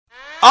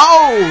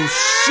Oh,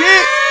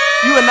 shit.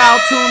 You are now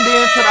tuned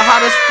in to the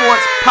hottest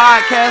sports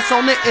podcast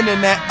on the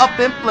internet, Up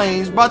in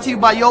Flames, brought to you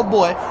by your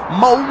boy,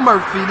 Mo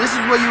Murphy. This is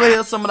where you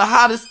hear some of the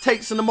hottest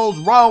takes in the most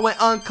raw and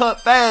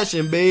uncut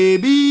fashion,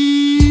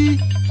 baby.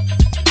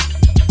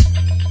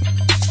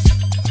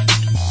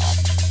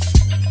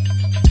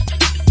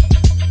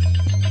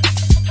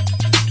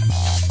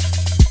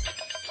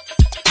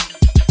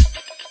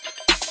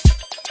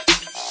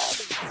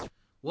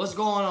 What's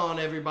going on,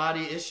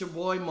 everybody? It's your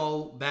boy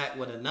Mo, back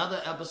with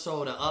another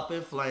episode of Up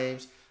in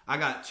Flames. I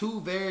got two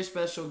very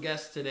special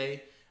guests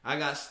today. I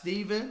got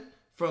Steven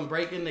from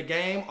Breaking the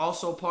Game,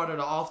 also part of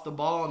the Off the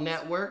Ball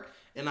Network.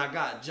 And I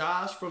got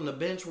Josh from the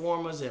Bench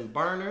Warmers and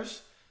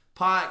Burners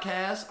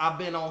podcast. I've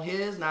been on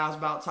his. Now it's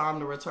about time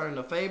to return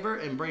the favor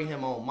and bring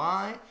him on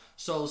mine.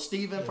 So,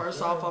 Steven,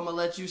 first off, I'm going to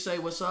let you say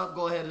what's up.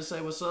 Go ahead and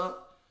say what's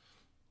up.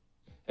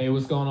 Hey,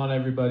 what's going on,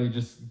 everybody?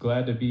 Just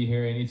glad to be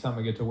here. Anytime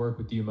I get to work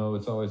with you, Mo,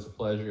 it's always a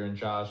pleasure. And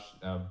Josh,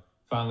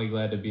 finally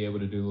glad to be able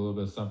to do a little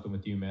bit of something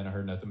with you, man. I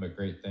heard nothing but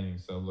great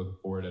things, so looking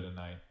forward to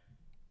tonight.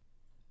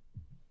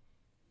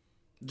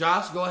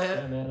 Josh, go ahead.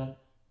 Yeah, man.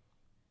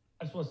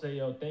 I just want to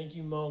say, thank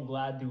you, Mo. I'm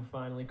glad to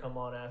finally come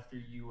on after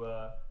you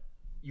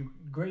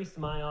graced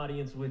my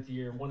audience with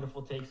your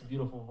wonderful takes,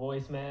 beautiful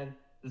voice, man.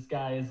 This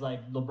guy is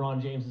like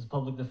LeBron James's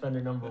public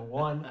defender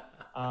 #1.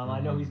 I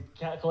know he's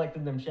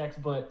collecting them checks,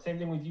 but same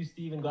thing with you,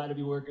 Steven. Glad to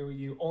be working with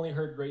you. Only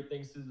heard great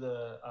things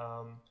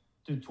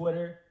to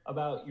Twitter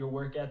about your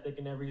work ethic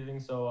and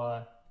everything.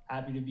 So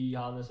happy to be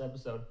on this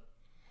episode.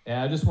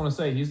 Yeah, I just want to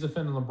say he's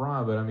defending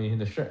LeBron, but I mean,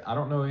 the shirt. I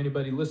don't know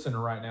anybody listening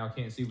right now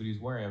can't see what he's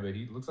wearing, but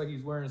he looks like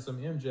he's wearing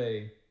some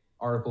MJ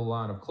article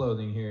line of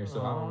clothing here.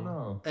 So I don't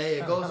know. Hey,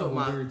 it goes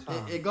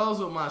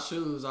with my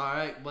shoes, all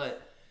right,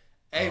 but.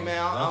 Hey,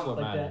 man, that's what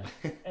like matters.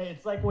 that. Hey,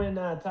 it's like when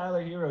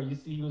Tyler Hero, you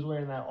see he was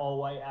wearing that all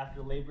white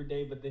after Labor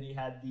Day, but then he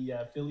had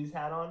the Phillies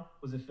hat on.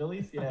 Was it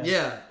Phillies? Yeah.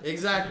 Yeah,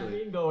 exactly.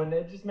 Bingo, and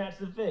it just matched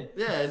the fit.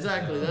 Yeah,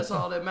 exactly. That's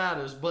all that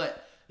matters.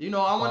 But, I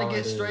want to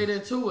get straight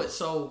into it.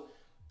 So,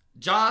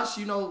 Josh,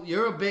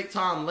 you're a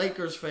big-time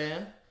Lakers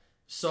fan.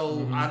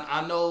 So,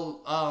 I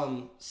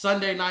know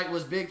Sunday night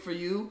was big for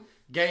you.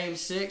 Game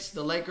 6,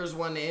 the Lakers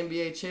won the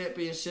NBA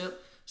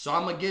championship. So,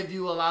 I'm going to give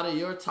you a lot of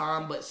your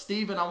time. But,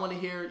 Steven, I want to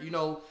hear,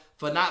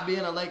 for not being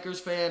a Lakers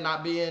fan,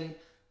 not being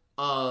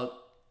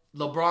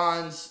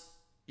LeBron's,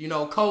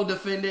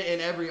 co-defendant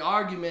in every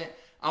argument,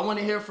 I want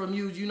to hear from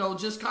you,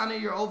 just kind of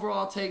your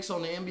overall takes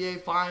on the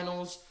NBA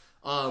Finals,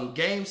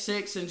 Game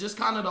 6, and just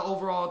kind of the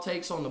overall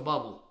takes on the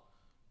bubble.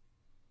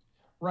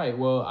 Right.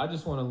 Well, I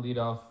just want to lead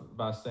off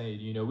by saying,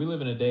 we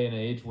live in a day and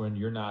age when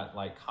you're not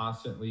like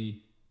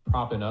constantly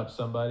propping up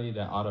somebody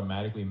that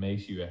automatically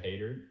makes you a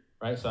hater.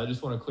 Right. So I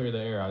just want to clear the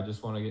air. I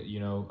just want to get,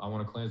 I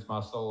want to cleanse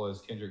my soul,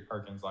 as Kendrick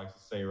Perkins likes to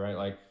say, right?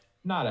 Like,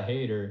 not a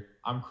hater.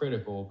 I'm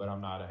critical, but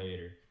I'm not a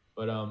hater.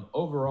 But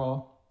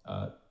overall,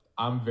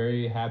 I'm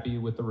very happy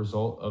with the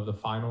result of the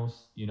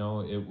finals.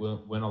 It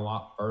went a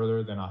lot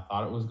further than I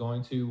thought it was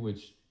going to,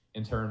 which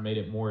in turn made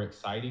it more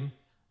exciting.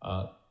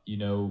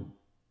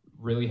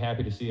 Really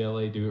happy to see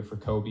LA do it for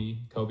Kobe.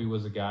 Kobe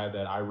was a guy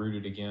that I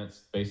rooted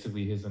against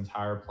basically his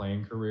entire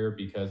playing career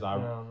because I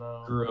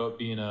grew up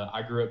being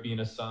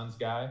a Suns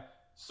guy.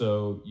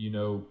 So,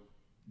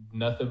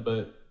 nothing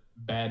but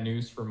bad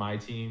news for my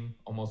team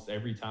almost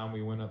every time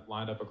we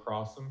lined up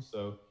across them.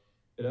 So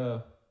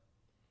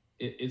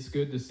it's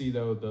good to see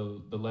though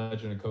the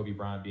legend of Kobe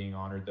Bryant being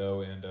honored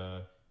though, and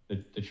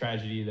the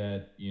tragedy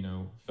that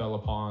fell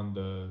upon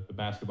the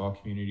basketball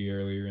community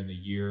earlier in the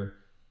year.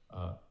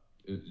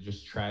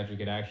 Just tragic.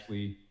 It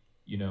actually,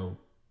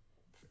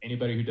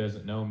 anybody who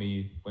doesn't know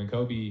me, when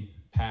Kobe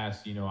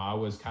passed, I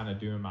was kind of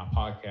doing my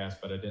podcast,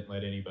 but I didn't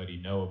let anybody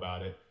know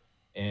about it.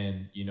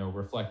 And,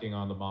 reflecting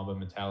on the Mamba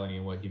mentality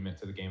and what he meant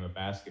to the game of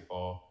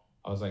basketball,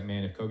 I was like,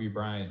 man, if Kobe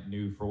Bryant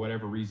knew, for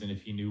whatever reason,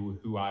 if he knew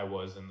who I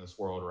was in this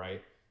world,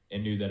 right,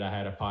 and knew that I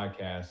had a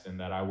podcast and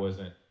that I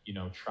wasn't,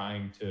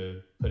 trying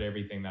to put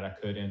everything that I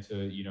could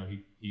into,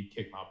 he'd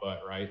kick my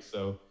butt, right?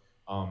 So,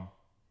 a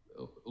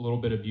little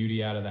bit of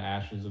beauty out of the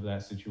ashes of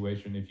that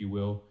situation, if you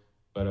will.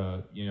 But,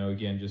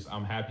 again,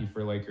 I'm happy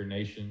for Laker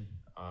Nation.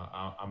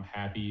 I'm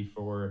happy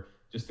for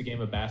just the game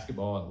of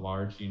basketball at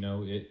large.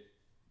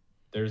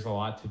 There's a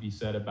lot to be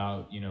said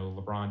about,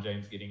 LeBron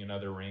James getting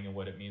another ring and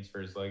what it means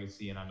for his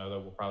legacy. And I know that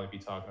we'll probably be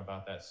talking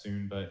about that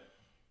soon, but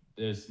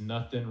there's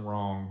nothing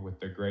wrong with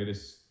the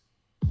greatest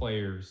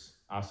players.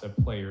 I said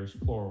players,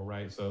 plural,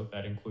 right? So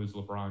that includes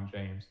LeBron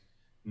James.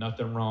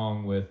 Nothing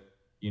wrong with,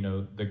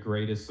 the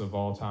greatest of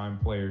all time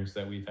players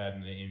that we've had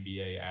in the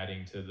NBA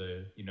adding to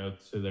the,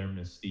 to their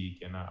mystique.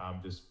 And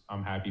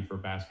I'm happy for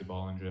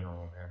basketball in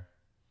general, man.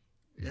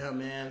 Yeah,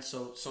 man.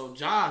 So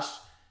Josh,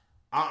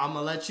 I'm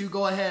going to let you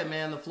go ahead,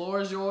 man. The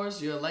floor is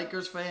yours. You're a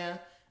Lakers fan.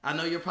 I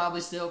know you're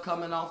probably still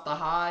coming off the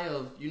high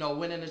of,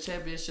 winning the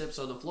championship.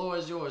 So the floor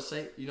is yours.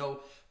 Say,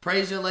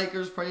 praise your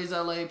Lakers, praise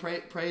LA,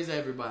 praise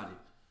everybody.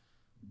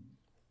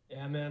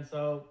 Yeah, man.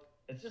 So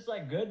It's just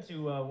like good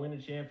to win a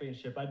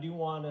championship. I do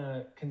want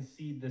to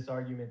concede this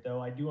argument,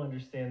 though. I do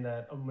understand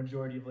that a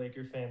majority of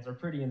Laker fans are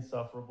pretty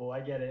insufferable.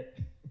 I get it.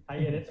 I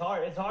get it. It's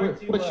hard. It's hard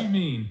to. What you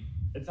mean?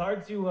 It's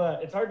hard to.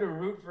 It's hard to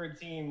root for a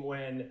team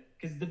when,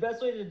 because the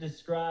best way to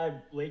describe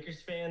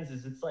Lakers fans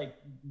is it's like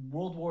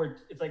World War.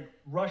 It's like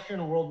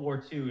Russian World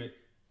War II.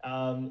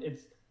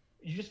 It's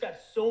you just got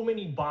so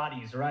many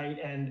bodies, right?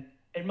 And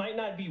it might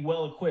not be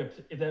well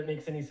equipped, if that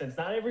makes any sense.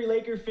 Not every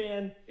Laker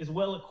fan is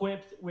well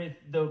equipped with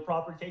the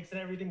proper takes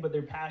and everything, but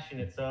they're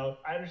passionate. So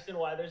I understand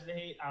why there's the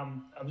hate.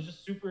 I'm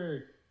just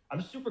super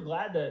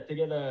glad to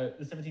get the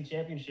 17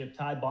 championship,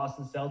 tie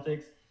Boston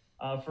Celtics.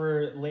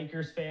 For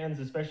Lakers fans,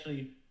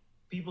 especially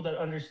people that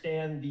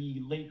understand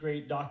the late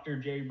great Dr.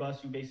 Jerry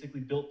Buss, who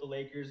basically built the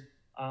Lakers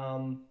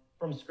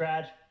from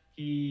scratch.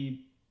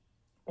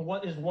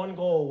 What his one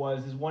goal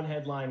was, his one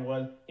headline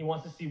was, he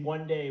wants to see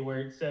one day where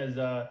it says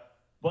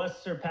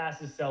Buss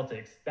surpasses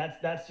Celtics.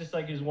 That's just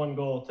like his one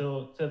goal.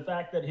 To the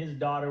fact that his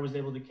daughter was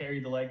able to carry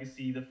the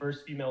legacy, the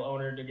first female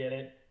owner to get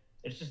it,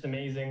 it's just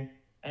amazing.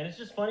 And it's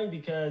just funny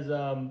because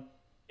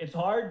it's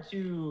hard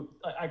to,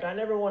 like, I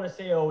never want to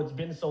say, oh, it's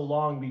been so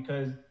long,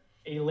 because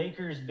a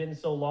Lakers been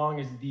so long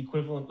is the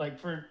equivalent, like,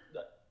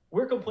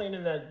 we're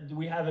complaining that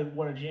we haven't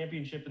won a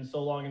championship in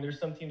so long, and there's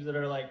some teams that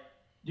are like,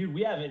 dude,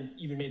 we haven't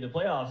even made the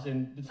playoffs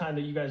in the time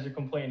that you guys are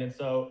complaining.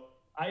 So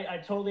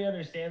I totally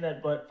understand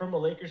that, but from a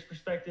Lakers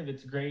perspective,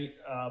 it's great.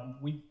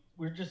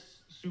 We're just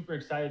super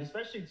excited,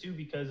 especially too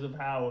because of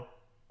how,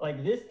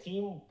 like, this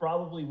team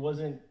probably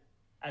wasn't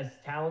as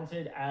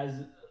talented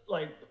as,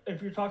 like,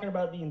 if you're talking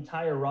about the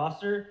entire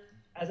roster,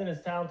 isn't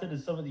as talented as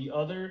some of the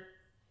other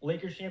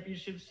Lakers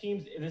championships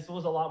teams. This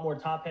was a lot more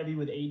top heavy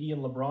with AD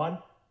and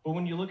LeBron. But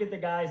when you look at the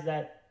guys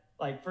that,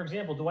 like, for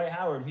example, Dwight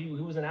Howard,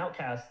 who was an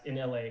outcast in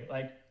LA,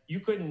 like, you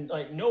couldn't,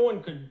 like, no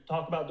one could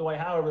talk about Dwight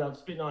Howard without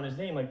spitting on his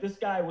name. Like, this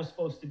guy was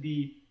supposed to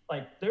be,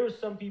 like, there were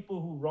some people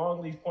who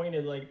wrongly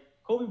pointed, like,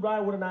 Kobe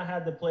Bryant would have not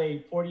had to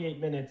play 48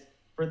 minutes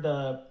for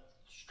the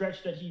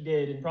stretch that he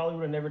did, and probably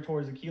would have never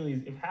tore his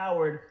Achilles if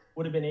Howard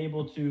would have been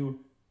able to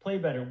play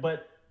better.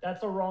 But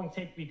that's a wrong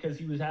take because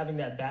he was having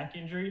that back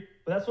injury.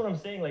 But that's what I'm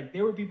saying. Like,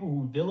 there were people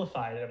who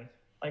vilified him.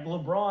 Like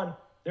LeBron,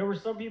 there were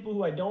some people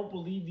who I don't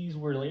believe these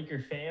were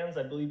Laker fans.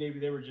 I believe maybe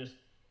they were just,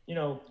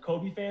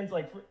 Kobe fans.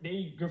 Like,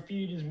 they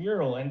graffitied his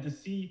mural. And to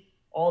see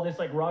all this,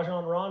 like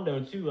Rajon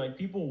Rondo too, like,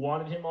 people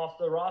wanted him off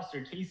the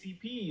roster,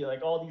 KCP,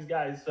 like all these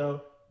guys.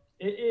 So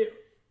it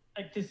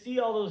like, to see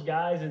all those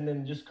guys and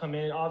then just come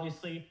in,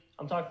 obviously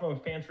I'm talking from a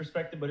fan's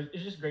perspective, but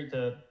it's just great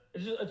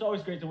it's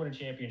always great to win a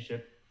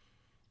championship.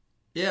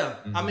 Yeah,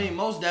 I mean,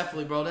 most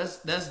definitely, bro.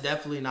 That's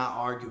definitely not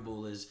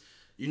arguable.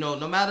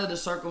 No matter the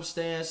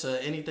circumstance or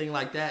anything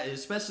like that,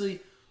 especially,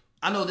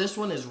 I know this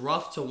one is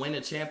rough to win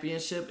a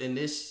championship in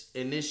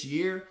this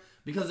year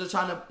because they're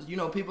trying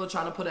to, people are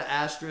trying to put an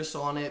asterisk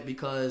on it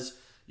because,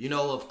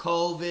 of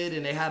COVID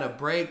and they had a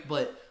break.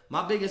 But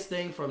my biggest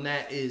thing from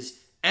that is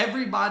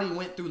everybody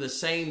went through the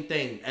same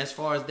thing as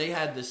far as they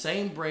had the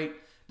same break,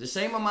 the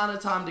same amount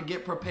of time to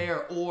get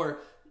prepared, or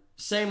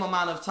same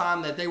amount of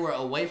time that they were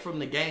away from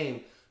the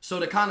game. So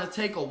to kind of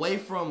take away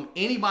from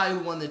anybody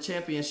who won the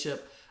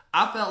championship,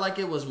 I felt like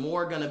it was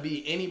more going to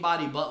be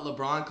anybody but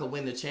LeBron could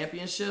win the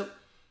championship.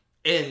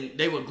 And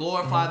they would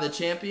glorify the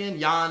champion,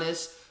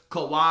 Giannis,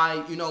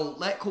 Kawhi.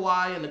 Let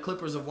Kawhi and the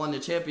Clippers have won the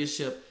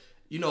championship.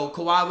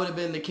 Kawhi would have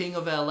been the king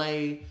of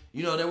LA.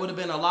 There would have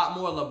been a lot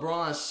more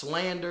LeBron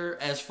slander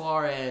as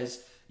far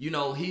as,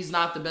 he's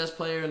not the best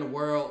player in the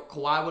world.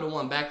 Kawhi would have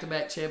won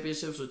back-to-back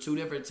championships with two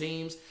different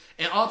teams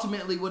and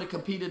ultimately would have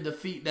competed the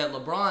feat that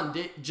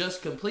LeBron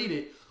just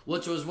completed,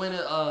 which was win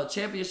a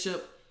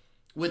championship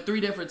with three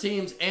different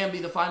teams and be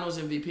the finals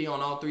MVP on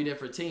all three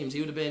different teams.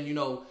 He would have been,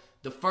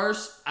 the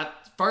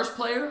first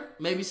player,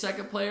 maybe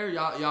second player.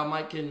 Y'all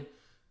might can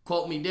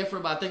quote me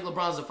different, but I think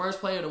LeBron's the first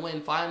player to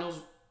win finals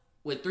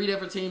with three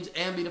different teams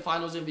and be the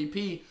finals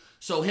MVP.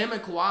 So him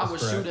and Kawhi were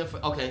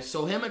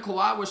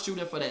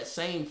shooting for that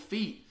same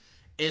feat.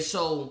 And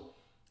so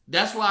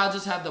that's why I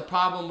just have the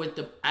problem with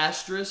the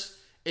asterisk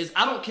is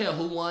I don't care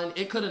who won.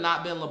 It could have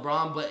not been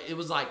LeBron, but it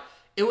was like,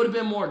 it would have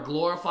been more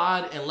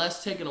glorified and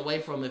less taken away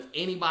from if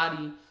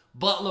anybody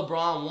but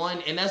LeBron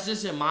won. And that's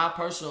just in my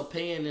personal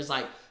opinion, is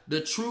like the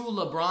true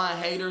LeBron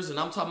haters, and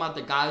I'm talking about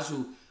the guys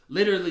who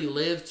literally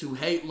live to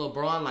hate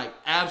LeBron, like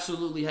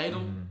absolutely hate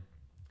him,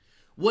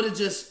 would have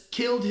just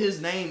killed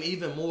his name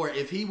even more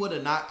if he would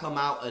have not come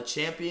out a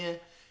champion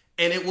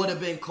and it would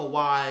have been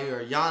Kawhi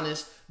or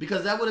Giannis,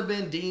 because that would have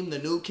been deemed the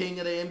new king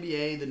of the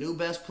NBA, the new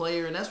best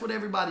player, and that's what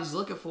everybody's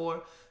looking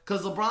for,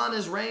 because LeBron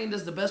has reigned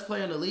as the best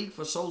player in the league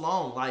for so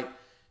long. Like,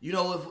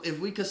 if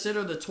we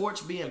consider the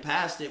torch being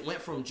passed, it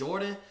went from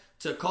Jordan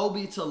to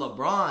Kobe to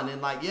LeBron.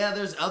 And, like, yeah,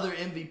 there's other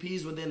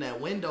MVPs within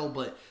that window,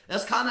 but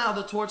that's kind of how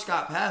the torch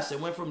got passed. It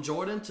went from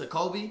Jordan to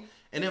Kobe,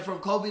 and then from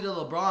Kobe to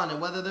LeBron.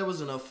 And whether there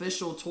was an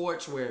official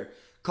torch where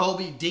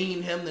Kobe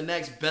deemed him the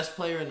next best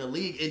player in the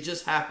league, it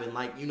just happened.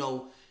 Like,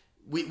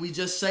 we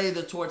just say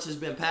the torch has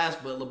been passed,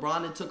 but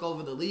LeBron then took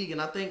over the league.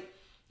 And I think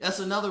that's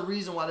another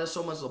reason why there's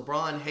so much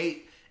LeBron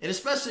hate And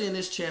especially in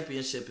this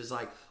championship, it's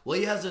like, well,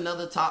 he has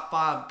another top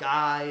 5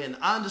 guy, and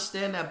I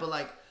understand that, but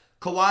like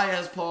Kawhi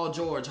has Paul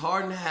George,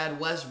 Harden had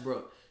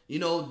Westbrook, you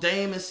know,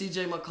 Dame and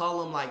CJ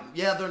McCollum, like,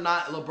 yeah, they're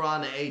not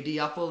LeBron and AD.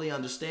 I fully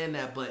understand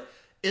that, but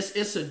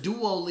it's a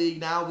duo league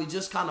now. We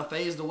just kind of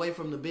phased away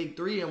from the big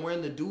three, and we're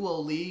in the duo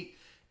league.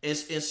 And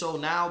so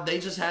now they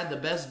just had the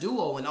best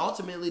duo, and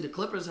ultimately the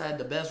Clippers had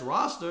the best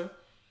roster.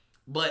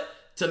 But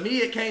to me,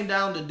 it came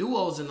down to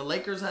duos, and the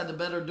Lakers had the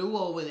better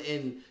duo.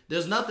 And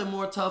there's nothing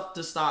more tough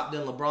to stop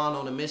than LeBron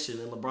on a mission.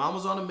 And LeBron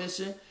was on a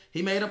mission.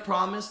 He made a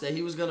promise that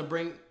he was going to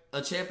bring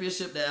a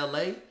championship to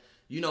LA.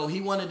 You know,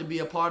 he wanted to be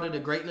a part of the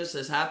greatness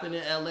that's happened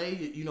in LA.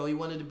 You know, he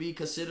wanted to be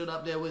considered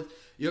up there with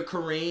your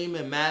Kareem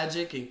and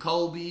Magic and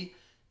Kobe,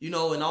 you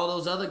know, and all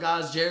those other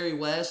guys, Jerry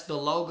West, the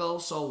logo.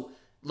 So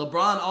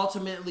LeBron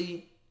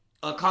ultimately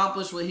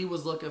accomplished what he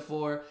was looking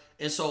for.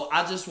 And so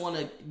I just want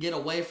to get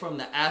away from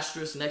the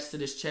asterisk next to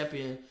this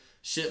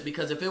championship,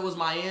 because if it was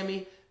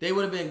Miami, they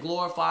would have been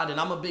glorified. And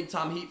I'm a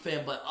big-time Heat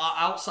fan, but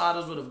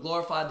outsiders would have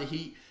glorified the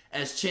Heat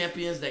as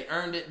champions. They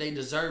earned it. They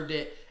deserved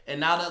it. And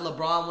now that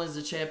LeBron wins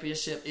the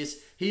championship,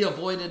 he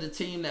avoided a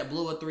team that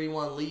blew a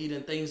 3-1 lead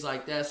and things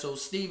like that. So,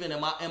 Steven,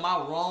 am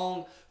I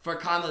wrong for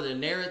kind of the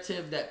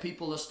narrative that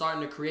people are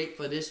starting to create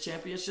for this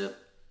championship?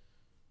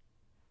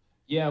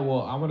 Yeah,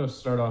 well, I'm going to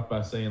start off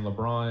by saying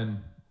LeBron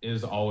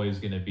is always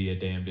going to be a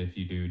damned if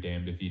you do,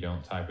 damned if you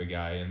don't type of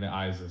guy in the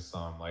eyes of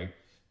some. Like,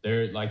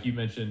 they're, like you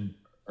mentioned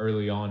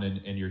early on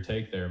in your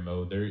take there,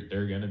 Mo,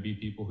 they're going to be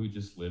people who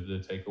just live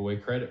to take away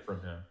credit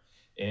from him.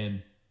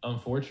 And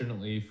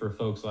unfortunately for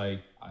folks like,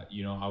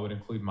 you know, I would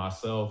include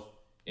myself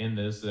in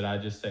this, that I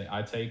just say,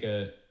 I take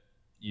a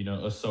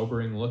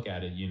sobering look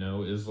at it. You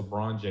know, has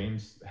LeBron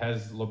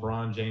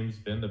James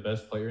been the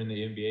best player in the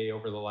NBA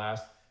over the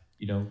last,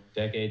 you know,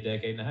 decade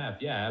and a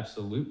half? Yeah,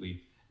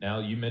 absolutely. Now,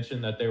 you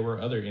mentioned that there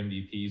were other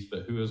MVPs,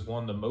 but who has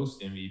won the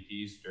most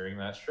MVPs during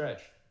that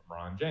stretch?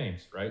 LeBron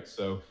James, right?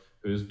 So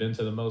who's been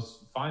to the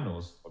most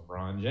finals?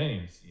 LeBron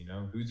James. You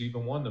know, who's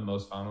even won the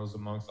most finals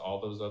amongst all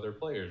those other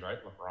players, right?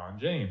 LeBron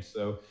James.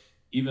 So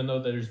even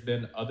though there's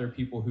been other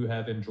people who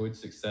have enjoyed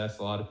success,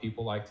 a lot of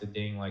people like to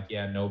ding like,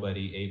 yeah,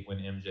 nobody ate when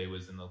MJ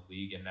was in the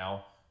league, and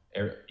now,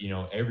 you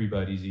know,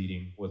 everybody's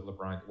eating with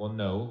LeBron. Well,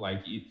 no,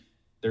 like,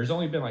 there's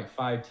only been like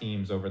 5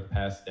 teams over the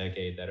past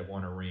decade that have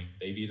won a ring.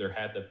 They've either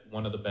had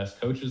one of the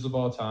best coaches of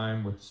all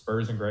time with the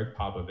Spurs and Greg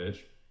Popovich,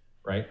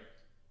 right?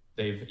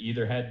 They've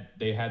either had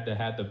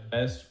the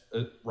best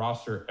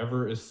roster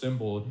ever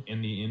assembled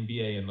in the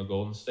NBA in the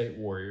Golden State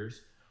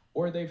Warriors,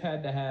 or they've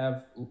had to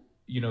have,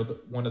 you know,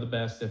 one of the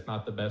best, if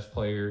not the best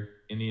player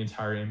in the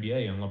entire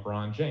NBA in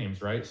LeBron James,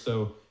 right?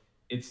 So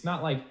it's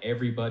not like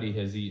everybody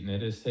has eaten.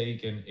 It has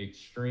taken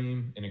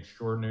extreme and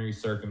extraordinary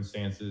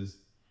circumstances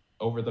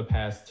over the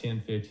past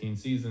 10, 15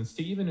 seasons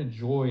to even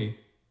enjoy,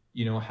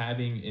 you know,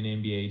 having an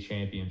NBA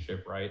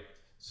championship, right?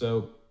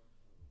 So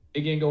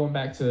again, going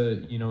back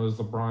to, you know, is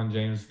LeBron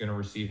James going to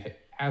receive?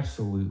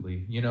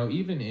 Absolutely. You know,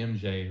 even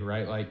MJ,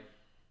 right? Like,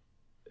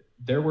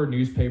 there were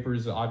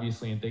newspapers,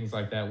 obviously, and things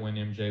like that when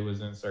MJ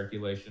was in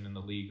circulation in the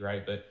league,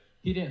 right? But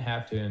he didn't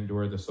have to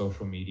endure the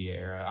social media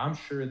era. I'm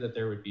sure that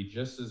there would be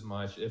just as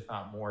much, if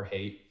not more,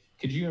 hate.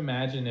 Could you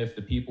imagine if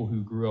the people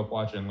who grew up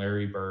watching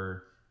Larry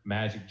Bird,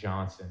 Magic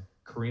Johnson,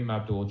 Kareem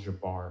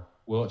Abdul-Jabbar,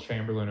 Wilt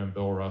Chamberlain, and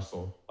Bill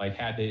Russell, like,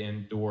 had to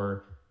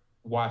endure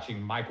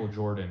watching Michael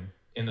Jordan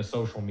in the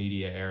social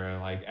media era,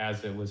 like,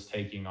 as it was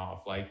taking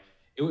off? Like,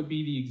 it would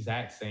be the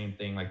exact same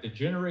thing. Like, the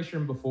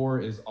generation before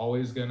is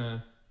always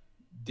gonna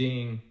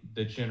ding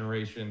the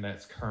generation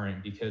that's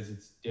current because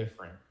it's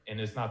different and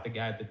it's not the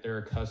guy that they're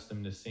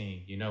accustomed to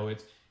seeing. You know,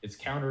 it's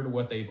counter to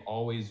what they've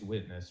always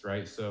witnessed,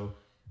 right? So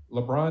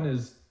LeBron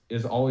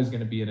is always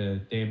going to be in a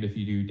damned if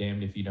you do,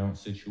 damned if you don't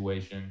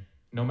situation,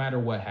 no matter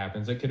what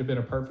happens. It could have been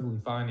a perfectly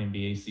fine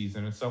NBA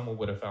season and someone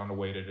would have found a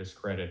way to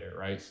discredit it,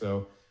 right?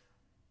 So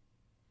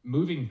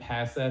moving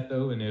past that,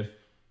 though, and if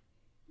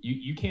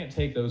you can't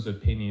take those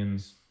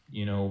opinions,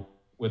 you know,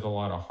 with a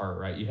lot of heart,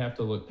 right? You have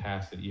to look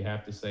past it. You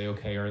have to say,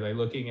 okay, are they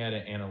looking at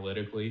it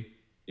analytically?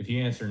 If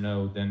you answer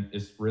no, then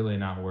it's really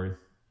not worth,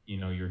 you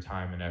know, your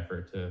time and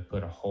effort to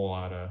put a whole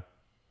lot of,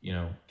 you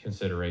know,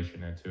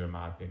 consideration into, in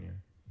my opinion.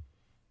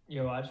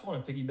 Yo, I just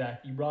want to piggyback.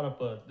 You brought up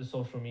the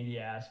social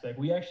media aspect.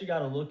 We actually got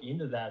to look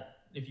into that.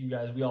 If you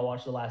guys, we all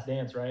watched The Last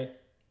Dance, right?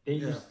 They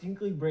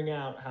distinctly bring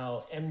out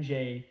how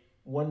MJ,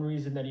 one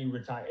reason that he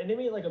retired, and they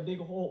made like a big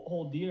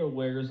whole deal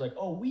where it was like,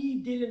 oh, we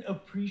didn't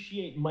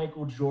appreciate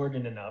Michael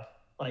Jordan enough.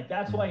 Like,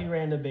 that's why he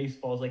ran to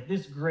baseball. It's like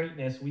this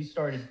greatness, we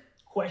started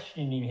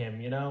questioning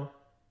him, you know?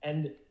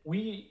 And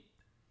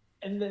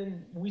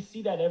then we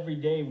see that every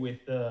day with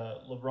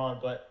LeBron.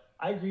 But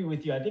I agree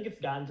with you. I think it's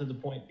gotten to the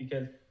point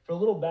because, for a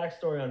little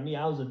backstory on me,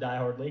 I was a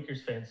diehard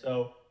Lakers fan.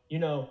 So, you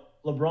know,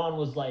 LeBron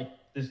was like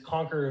this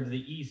conqueror of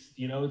the East.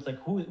 You know, it's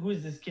like, who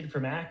is this kid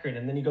from Akron?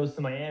 And then he goes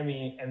to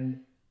Miami,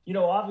 and, you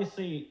know,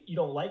 obviously you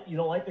don't like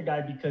the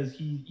guy because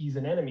he's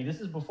an enemy. This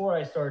is before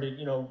I started,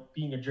 you know,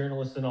 being a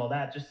journalist and all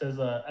that, just as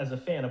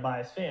a fan, a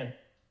biased fan.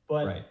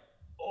 But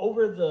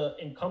over the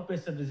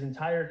encompass of his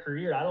entire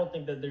career, I don't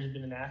think that there's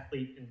been an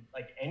athlete in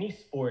like any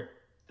sport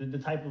the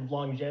type of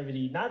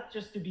longevity, not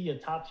just to be a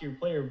top tier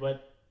player,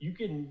 but you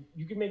can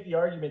make the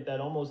argument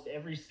that almost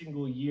every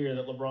single year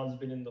that LeBron's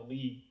been in the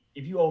league,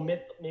 if you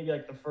omit maybe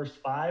like the first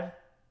 5,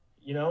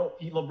 you know,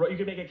 you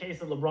can make a case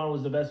that LeBron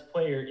was the best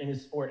player in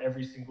his sport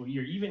every single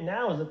year. Even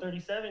now, as a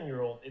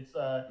 37-year-old, it's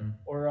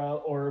or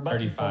about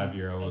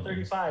 35-year-old,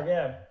 35,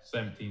 yeah,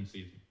 17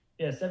 season.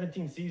 Yeah,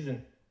 17th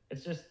season.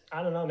 It's just,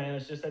 I don't know, man.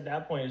 It's just at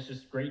that point, it's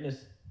just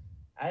greatness.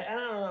 I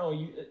don't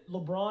know.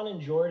 LeBron and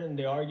Jordan,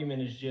 the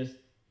argument is just,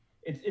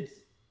 it's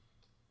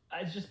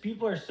just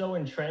people are so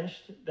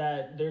entrenched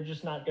that they're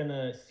just not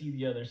gonna see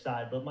the other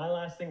side. But my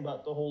last thing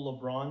about the whole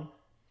LeBron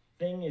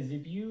thing is,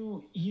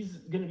 he's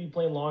gonna be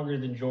playing longer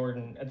than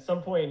Jordan. At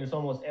some point, it's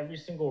almost every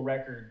single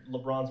record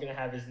LeBron's gonna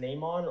have his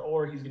name on,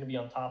 or he's gonna be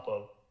on top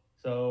of.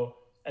 So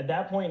at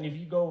that point, if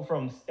you go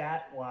from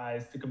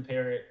stat-wise to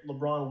compare it,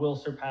 LeBron will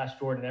surpass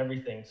Jordan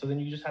everything. So then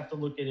you just have to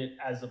look at it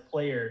as a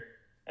player.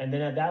 And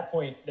then at that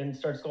point, then it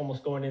starts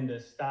almost going into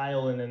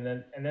style. And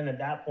then at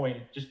that point,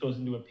 it just goes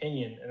into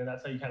opinion. And then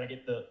that's how you kind of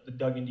get the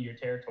dug into your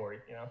territory,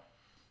 you know?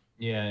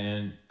 Yeah,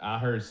 and I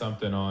heard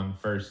something on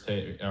First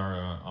Take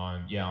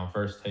on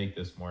First Take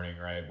this morning,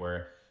 right,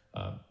 where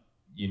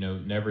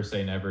never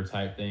say never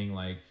type thing.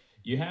 Like,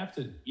 you have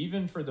to,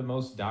 even for the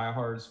most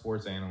diehard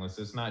sports analysts,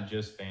 it's not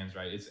just fans,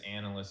 right? It's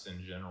analysts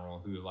in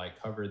general who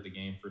like covered the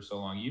game for so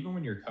long. Even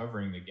when you're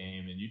covering the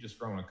game and you just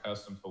grown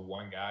accustomed to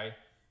one guy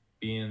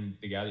being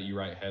the guy that you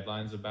write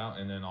headlines about,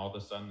 and then all of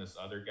a sudden this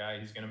other guy,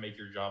 he's going to make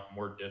your job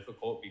more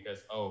difficult because,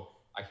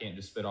 I can't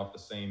just spit off the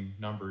same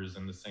numbers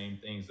and the same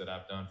things that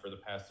I've done for the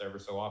past ever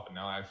so often.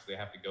 Now I actually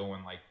have to go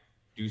and like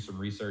do some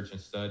research and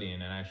studying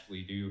and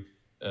actually do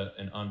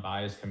an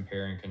unbiased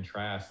compare and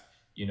contrast.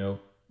 You know,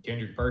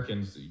 Kendrick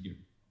Perkins,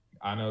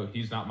 I know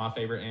he's not my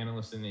favorite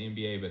analyst in the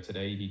NBA, but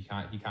today he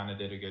kind of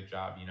did a good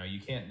job. You know,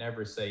 you can't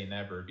never say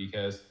never,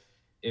 because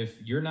if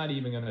you're not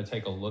even going to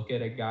take a look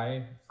at a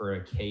guy for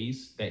a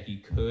case that he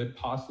could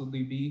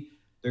possibly be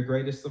the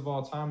greatest of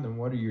all time, then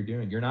what are you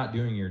doing? You're not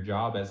doing your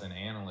job as an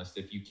analyst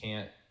if you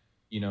can't,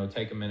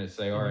 take a minute and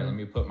say, all right, let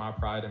me put my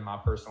pride and my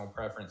personal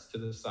preference to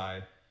the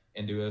side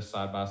and do a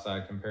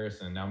side-by-side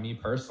comparison. Now, me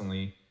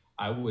personally,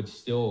 I would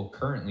still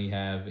currently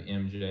have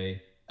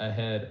MJ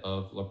ahead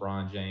of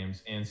LeBron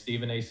James. And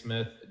Stephen A.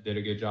 Smith did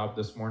a good job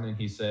this morning.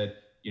 He said,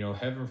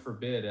 heaven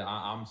forbid,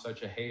 I'm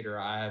such a hater.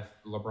 I have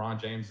LeBron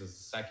James as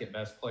the second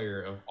best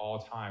player of all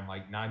time,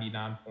 like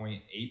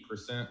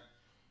 99.8%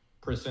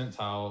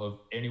 percentile of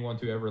anyone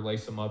to ever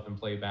lace him up and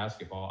play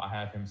basketball. I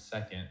have him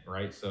second,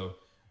 right? So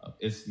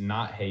it's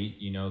not hate,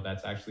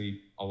 that's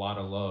actually a lot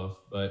of love.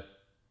 But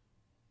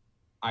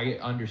I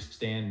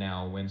understand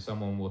now when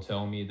someone will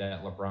tell me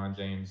that LeBron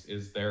James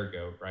is their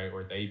GOAT, right?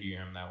 Or they view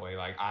him that way.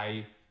 Like,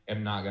 I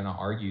am not going to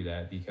argue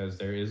that because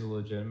there is a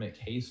legitimate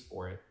case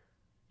for it,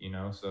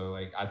 So,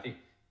 like, I think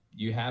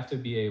you have to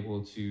be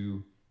able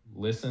to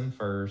listen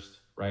first,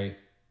 right?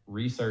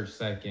 Research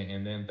second,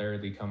 and then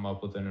thirdly, come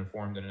up with an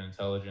informed and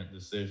intelligent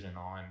decision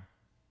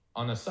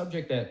on a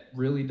subject that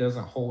really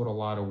doesn't hold a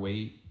lot of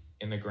weight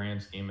in the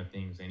grand scheme of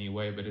things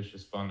anyway, but it's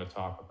just fun to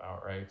talk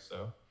about, right?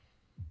 So,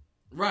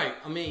 right.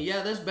 I mean,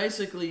 yeah, that's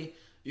basically,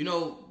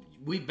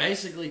 we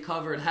basically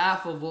covered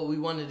half of what we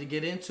wanted to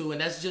get into, and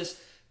that's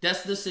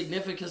the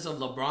significance of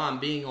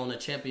LeBron being on a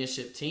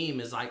championship team.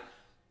 Is like,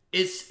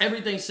 it's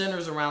everything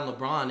centers around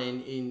LeBron,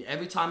 and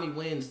every time he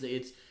wins,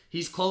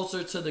 he's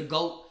closer to the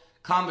GOAT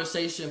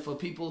conversation for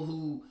people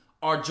who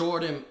are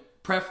Jordan,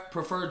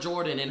 prefer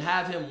Jordan, and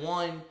have him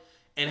 1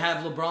 and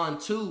have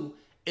LeBron 2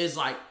 is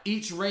like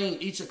each ring,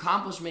 each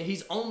accomplishment,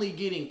 he's only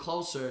getting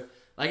closer.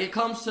 Like, it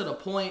comes to the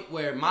point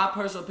where, my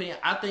personal opinion,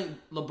 I think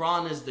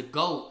LeBron is the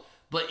GOAT.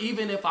 But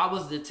even if I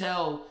was to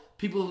tell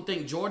people who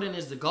think Jordan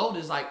is the GOAT,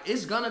 is like,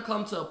 it's going to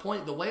come to a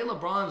point, the way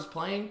LeBron's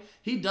playing,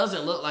 he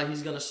doesn't look like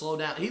he's going to slow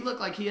down. He looked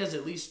like he has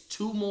at least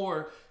 2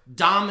 more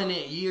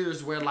dominant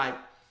years where, like,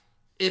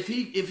 if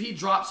he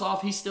drops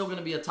off, he's still going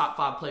to be a top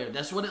 5 player.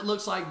 That's what it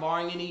looks like,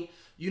 barring any,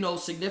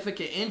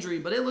 significant injury.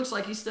 But it looks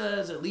like he still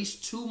has at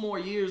least 2 more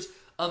years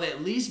of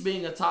at least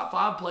being a top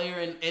 5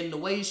 player. And the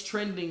way he's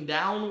trending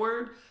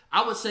downward,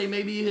 I would say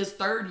maybe his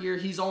 3rd year,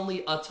 he's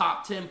only a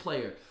top 10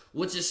 player,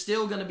 which is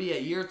still going to be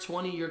at year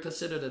 20, you're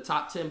considered a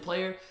top 10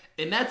 player.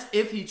 And that's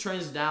if he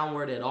trends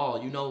downward at all.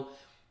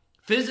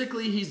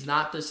 Physically, he's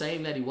not the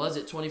same that he was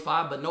at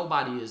 25, but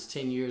nobody is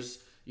 10 years.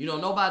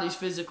 Nobody's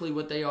physically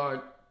what they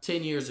are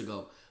 10 years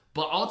ago.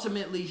 But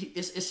ultimately,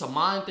 it's a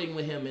mind thing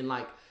with him. And,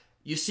 like,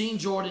 you've seen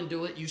Jordan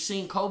do it. You've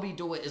seen Kobe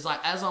do it. It's like,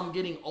 as I'm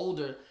getting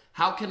older,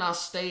 how can I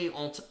stay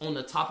on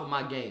the top of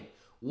my game?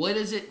 What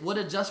is it? What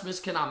adjustments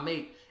can I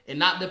make and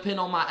not depend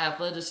on my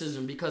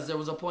athleticism? Because there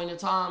was a point in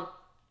time,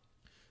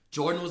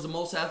 Jordan was the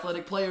most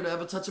athletic player to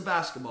ever touch a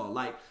basketball.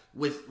 Like,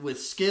 with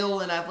skill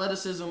and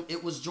athleticism,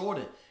 it was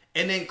Jordan.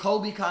 And then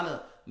Kobe kind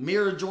of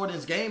mirrored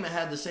Jordan's game and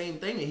had the same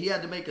thing, and he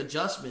had to make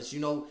adjustments.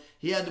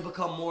 He had to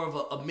become more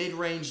of a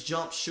mid-range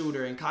jump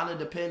shooter and kind of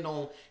depend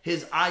on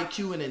his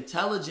IQ and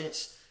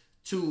intelligence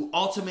to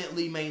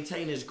ultimately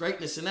maintain his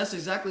greatness. And that's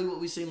exactly what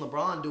we seen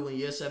LeBron do in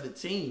year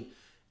 17.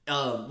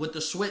 With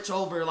the switch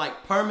over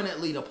like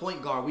permanently to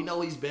point guard. We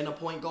know he's been a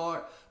point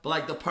guard, but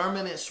like the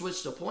permanent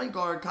switch to point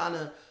guard kind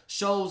of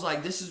shows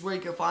like this is where he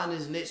can find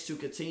his niche to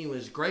continue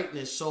his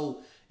greatness.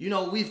 So,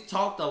 we've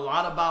talked a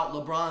lot about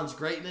LeBron's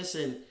greatness,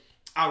 and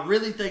I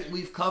really think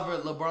we've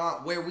covered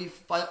LeBron where we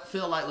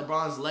feel like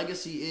LeBron's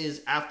legacy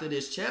is after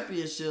this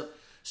championship.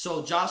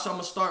 So, Josh, I'm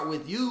going to start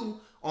with you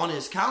on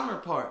his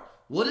counterpart.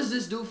 What does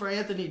this do for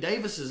Anthony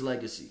Davis's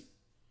legacy?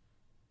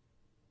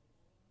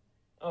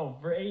 Oh,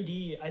 for AD,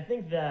 I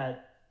think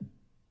that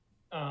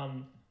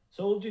so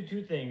we'll do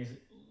two things.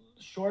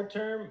 Short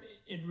term,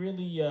 it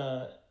really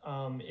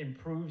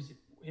improves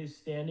his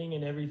standing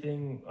and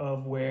everything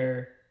of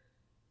where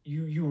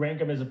you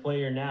rank him as a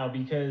player now,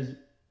 because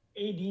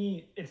AD,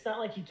 it's not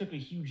like he took a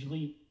huge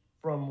leap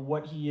from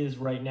what he is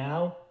right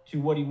now to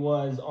what he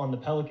was on the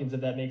Pelicans,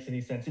 if that makes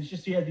any sense. It's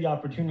just he had the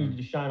opportunity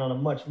to shine on a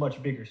much,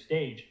 much bigger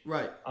stage.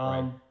 Right.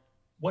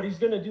 What he's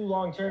going to do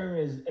long term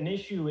is an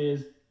issue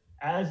is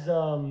as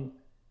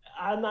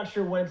I'm not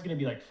sure when it's going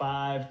to be, like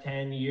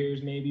 5-10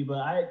 years maybe, but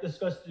I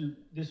discussed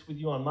this with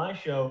you on my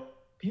show.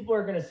 People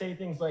are going to say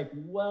things like,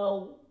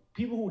 well,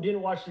 people who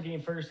didn't watch the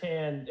game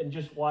firsthand and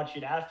just watch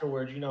it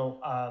afterwards,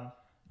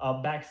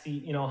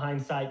 backseat,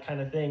 hindsight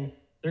kind of thing.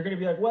 They're going to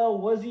be like, well,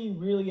 was he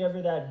really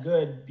ever that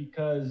good?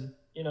 Because,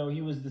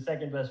 he was the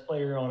second best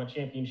player on a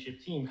championship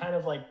team, kind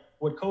of like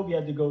what Kobe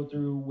had to go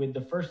through with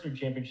the first 3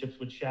 championships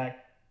with Shaq.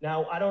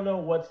 Now, I don't know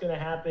what's going to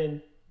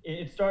happen.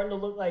 It's starting to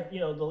look like, the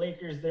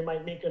Lakers, they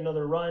might make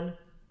another run.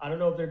 I don't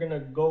know if they're going to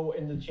go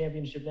in the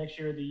championship next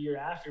year or the year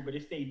after, but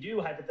if they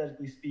do,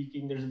 hypothetically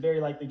speaking, there's a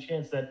very likely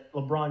chance that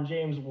LeBron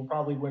James will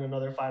probably win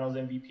another Finals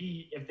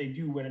MVP if they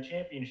do win a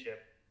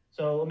championship.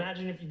 So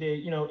imagine if you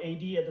did,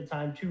 AD at the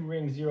time, 2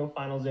 rings, 0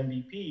 Finals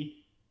MVP.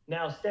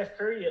 Now, Steph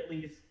Curry, at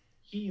least,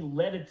 he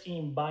led a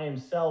team by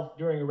himself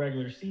during a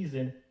regular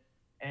season.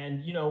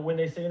 And, when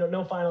they say,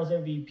 no Finals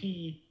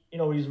MVP,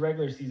 he's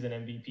regular season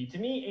MVP. To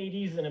me,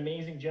 AD is an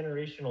amazing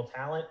generational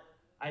talent.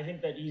 I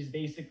think that he's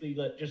basically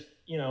just,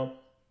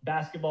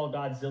 basketball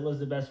Godzilla is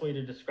the best way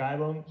to describe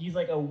him. He's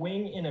like a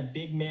wing in a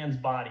big man's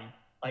body.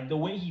 Like the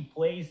way he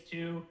plays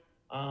too,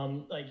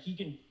 like he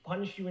can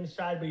punish you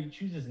inside, but he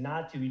chooses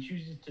not to. He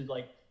chooses to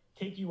like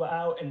take you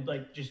out and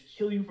like just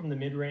kill you from the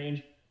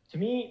mid-range. To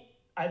me,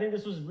 I think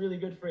this was really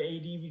good for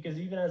AD because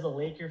even as a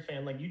Laker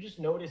fan, like you just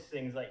notice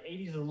things like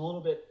AD's a little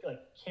bit like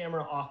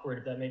camera awkward,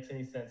 if that makes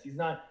any sense. He's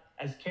not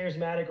as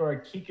charismatic or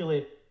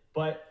articulate,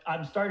 but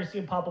I'm starting to see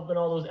him pop up in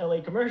all those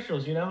LA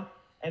commercials,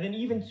 And then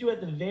even too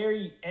at the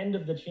very end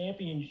of the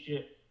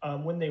championship,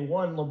 when they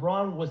won,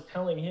 LeBron was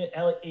telling AD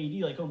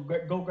like,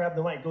 go grab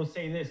the mic, go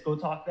say this, go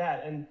talk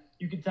that, and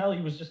you could tell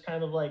he was just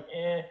kind of like,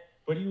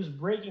 but he was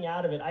breaking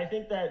out of it. I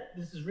think that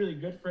this is really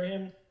good for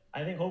him.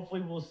 I think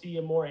hopefully we'll see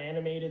a more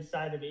animated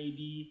side of AD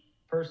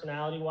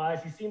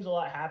personality-wise. He seems a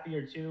lot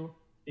happier too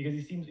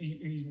because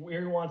he's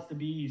where he wants to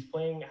be. He's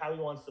playing how he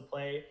wants to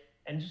play,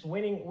 and just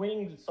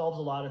winning solves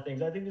a lot of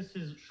things. I think this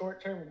is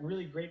short-term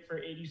really great for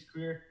AD's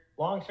career.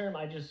 Long term,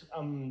 I just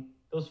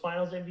those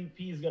Finals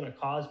MVP is going to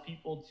cause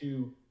people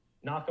to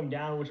knock him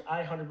down, which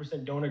I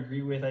 100% don't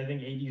agree with. I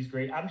think AD is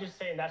great. I'm just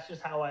saying that's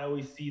just how I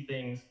always see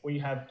things when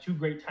you have 2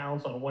 great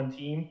talents on one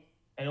team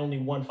and only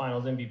 1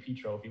 Finals MVP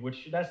trophy,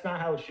 which that's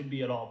not how it should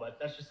be at all, but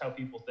that's just how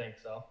people think.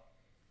 So,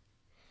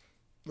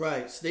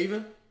 right,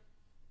 Steven?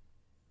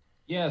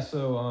 Yeah,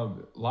 so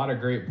a lot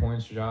of great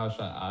points, Josh.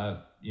 I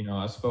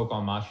spoke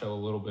on my show a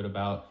little bit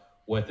about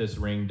what this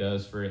ring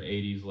does for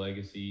AD's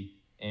legacy,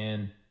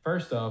 and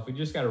first off, we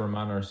just got to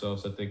remind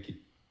ourselves that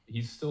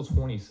he's still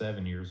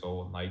 27 years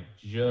old, like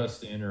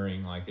just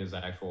entering like his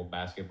actual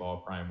basketball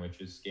prime, which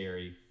is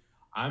scary.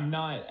 I'm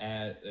not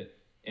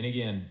and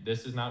again,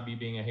 this is not me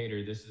being a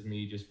hater. This is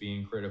me just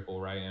being critical,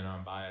 right? And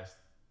I'm biased.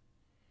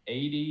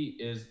 AD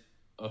is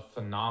a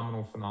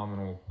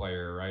phenomenal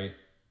player, right?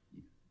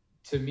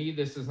 To me,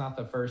 this is not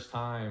the first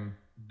time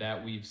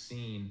that we've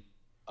seen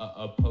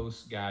a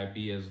post guy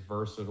be as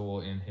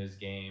versatile in his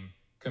game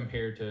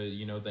compared to,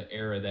 the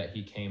era that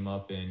he came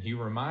up in. He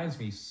reminds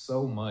me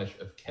so much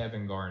of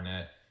Kevin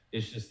Garnett.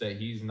 It's just that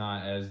he's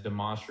not as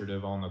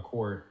demonstrative on the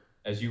court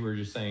as you were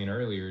just saying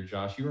earlier,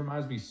 Josh. He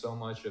reminds me so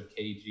much of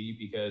KG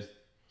because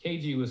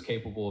KG was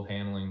capable of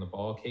handling the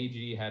ball.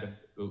 KG had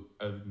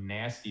a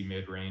nasty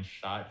mid-range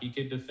shot. He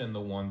could defend the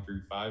 1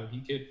 through 5.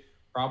 He could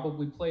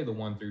probably play the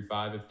 1 through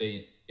 5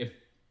 if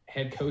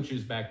head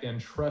coaches back then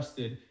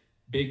trusted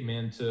big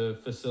men to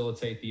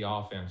facilitate the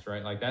offense,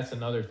 right? Like that's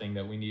another thing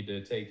that we need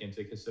to take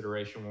into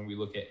consideration when we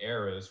look at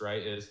eras,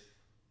 right? Is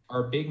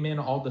are big men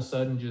all of a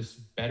sudden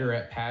just better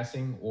at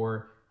passing,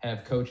 or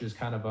have coaches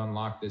kind of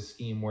unlocked this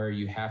scheme where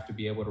you have to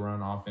be able to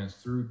run offense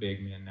through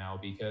big men now?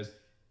 Because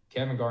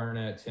Kevin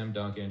Garnett, Tim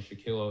Duncan,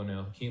 Shaquille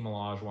O'Neal, Hakeem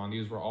Olajuwon,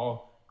 these were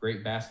all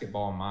great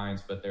basketball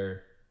minds, but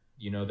their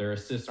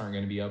assists aren't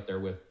going to be up there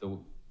with the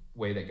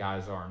way that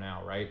guys are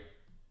now, right?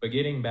 But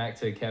getting back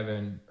to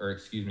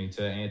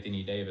to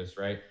Anthony Davis,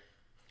 right?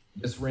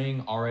 This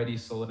ring already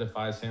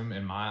solidifies him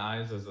in my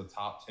eyes as a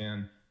top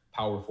 10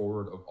 power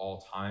forward of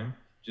all time.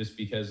 just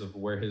because of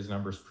where his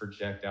numbers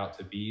project out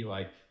to be.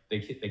 Like the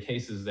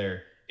case is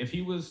there. If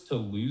he was to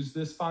lose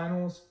this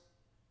finals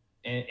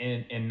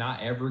and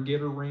not ever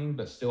get a ring,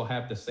 but still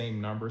have the same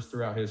numbers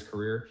throughout his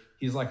career,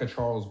 he's like a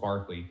Charles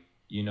Barkley.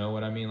 You know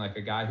what I mean? Like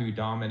a guy who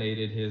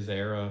dominated his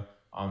era,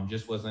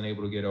 just wasn't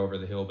able to get over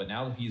the hill. But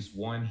now that he's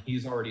won,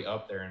 he's already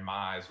up there in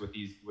my eyes with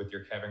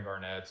your Kevin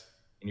Garnett's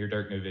and your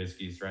Dirk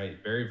Nowitzki's, right?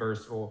 Very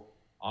versatile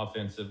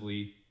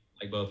offensively,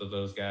 like both of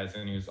those guys.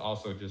 And he was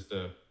also just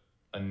a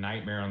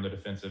nightmare on the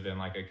defensive end,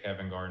 like a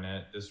Kevin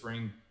Garnett. This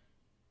ring,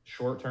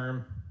 short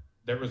term,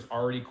 there was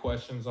already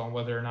questions on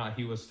whether or not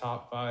he was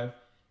top 5.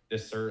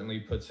 This certainly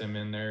puts him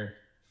in there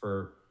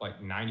for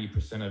like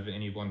 90% of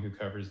anyone who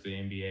covers the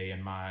NBA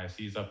in my eyes.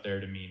 He's up there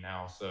to me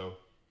now. So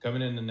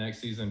coming into next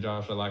season,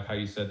 Josh, I like how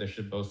you said they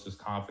should boast his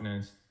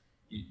confidence.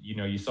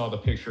 You saw the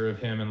picture of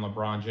him and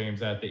LeBron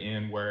James at the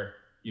end where,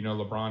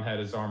 LeBron had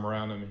his arm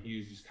around him and he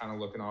was just kind of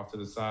looking off to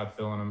the side,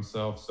 feeling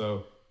himself.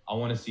 So I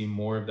want to see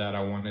more of that.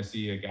 I want to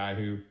see a guy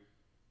who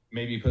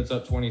maybe puts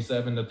up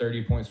 27 to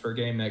 30 points per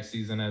game next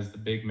season as the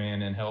big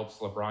man and helps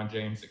LeBron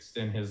James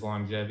extend his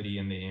longevity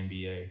in the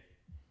NBA.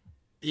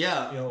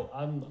 Yeah.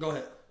 Go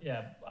ahead.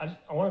 Yeah,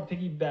 I want to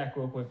piggyback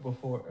real quick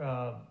before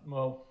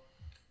Mo.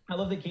 I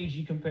love the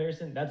KG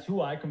comparison. That's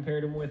who I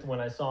compared him with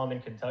when I saw him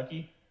in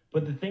Kentucky.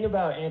 But the thing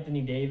about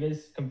Anthony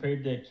Davis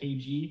compared to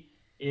KG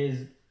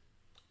is,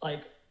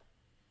 like,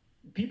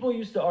 people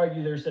used to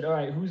argue. They said, all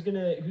right, who's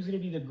gonna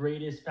be the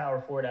greatest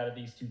power forward out of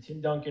these two,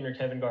 Tim Duncan or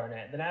Kevin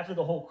Garnett? Then after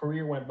the whole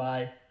career went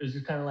by, it was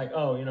just kind of like,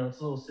 oh, it's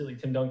a little silly.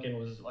 Tim Duncan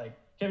was like,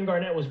 Kevin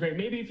Garnett was great.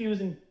 Maybe if he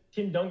was in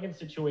Tim Duncan's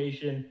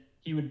situation,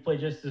 he would play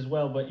just as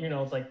well. But,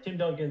 it's like Tim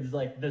Duncan's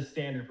like the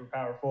standard for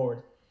power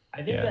forwards.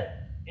 I think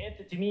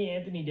that, to me,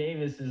 Anthony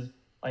Davis is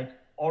like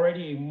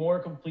already a more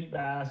complete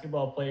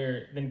basketball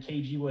player than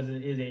KG was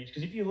at his age.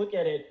 Because if you look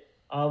at it,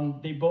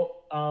 they both,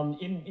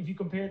 if you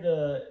compare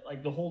the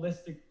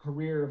holistic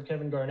career of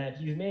Kevin Garnett,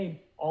 he's made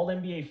All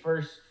NBA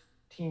first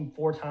team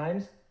 4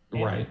 times.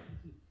 Right.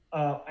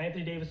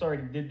 Anthony Davis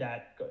already did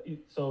that.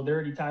 So they're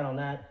already tied on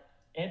that.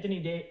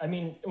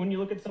 When you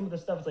look at some of the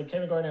stuff, it's like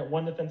Kevin Garnett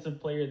won Defensive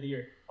Player of the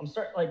Year.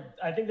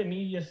 I think the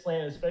media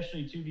slant,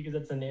 especially too, because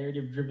it's a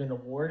narrative-driven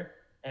award,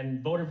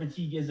 and voter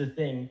fatigue is a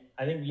thing.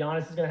 I think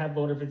Giannis is going to have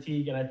voter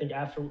fatigue, and I think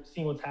after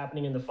seeing what's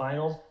happening in the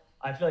finals,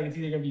 I feel like it's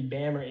either going to be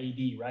Bam or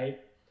AD, right?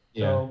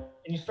 Yeah. So,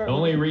 and you start. The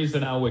only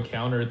reason I would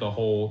counter the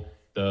whole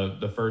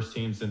the first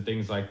teams and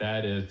things like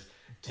that is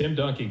Tim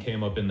Duncan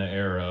came up in the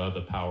era of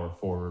the power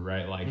forward,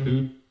 right? Like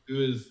who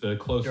is the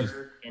closest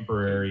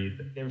contemporary?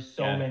 There's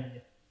so many.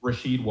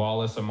 Rasheed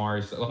Wallace,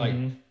 Amari,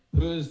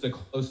 who is the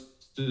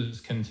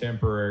closest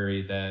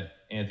contemporary that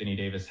Anthony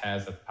Davis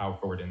has at the power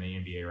forward in the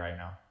NBA right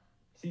now?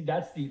 See,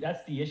 that's the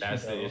issue.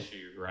 That's the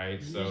issue,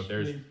 right? So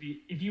there's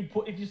if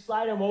you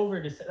slide him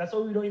over to, that's why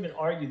we don't even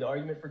argue. The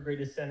argument for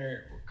greatest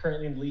center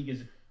currently in the league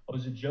is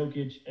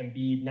Jokic,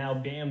 Embiid, now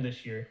Bam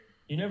this year.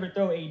 You never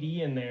throw AD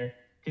in there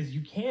because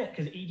you can't,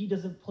 because AD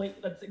doesn't play.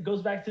 It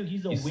goes back to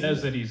he's a wing. He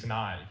says that he's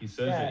not. He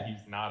says that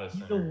he's not a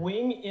center. He's a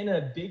wing in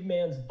a big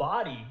man's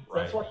body. So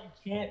right. That's why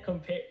you can't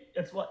compare.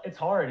 It's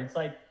hard. It's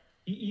like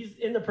he's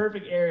in the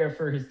perfect area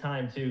for his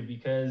time too,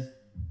 because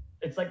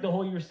it's like the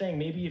whole you were saying,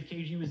 maybe if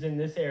KG was in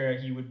this era,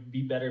 he would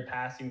be better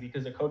passing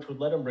because the coach would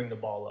let him bring the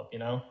ball up,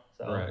 So.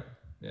 Right.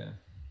 Yeah.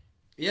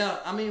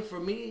 Yeah, for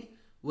me,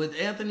 with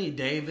Anthony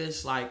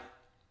Davis, a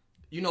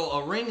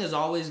ring is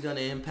always going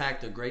to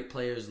impact a great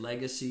player's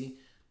legacy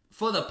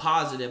for the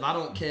positive. I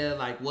don't care,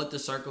 what the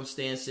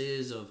circumstance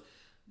is of,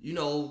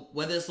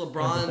 whether it's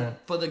LeBron 100%.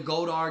 For the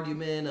GOAT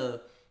argument or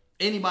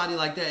anybody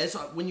like that. It's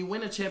when you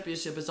win a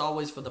championship, it's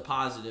always for the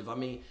positive.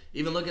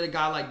 Even look at a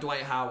guy like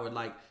Dwight Howard,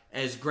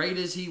 as great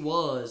as he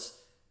was,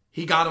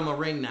 he got him a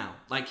ring now.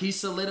 He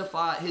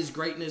solidified his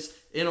greatness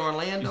in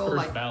Orlando.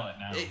 He's first ballot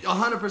now.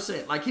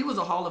 100%. He was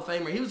a Hall of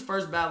Famer. He was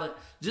first ballot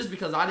just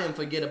because I didn't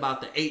forget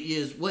about the 8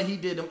 years. What he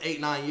did them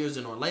 8-9 years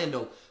in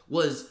Orlando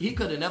was he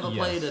could have never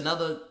played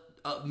another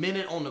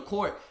minute on the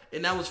court.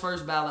 And that was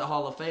first ballot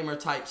Hall of Famer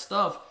type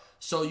stuff.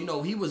 So,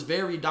 he was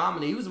very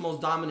dominant. He was the most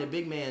dominant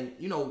big man.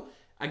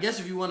 I guess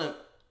if you want to,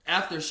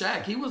 after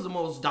Shaq, he was the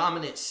most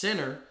dominant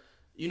center,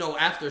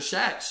 after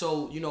Shaq.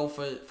 So,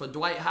 for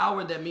Dwight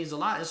Howard, that means a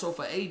lot. And so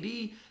for AD,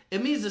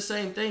 it means the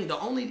same thing. The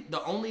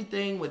only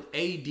thing with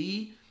AD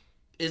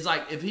is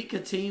if he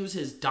continues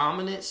his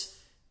dominance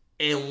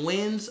and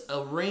wins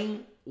a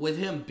ring with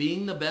him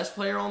being the best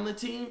player on the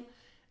team,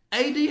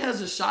 AD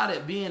has a shot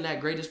at being that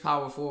greatest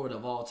power forward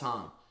of all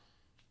time.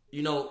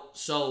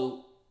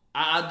 So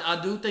I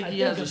do think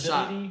he has a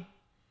shot.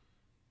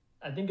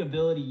 I think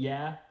ability,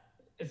 yeah.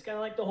 It's kind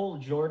of like the whole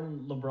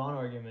Jordan LeBron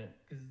argument.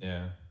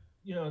 Yeah.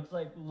 It's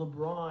like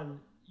LeBron,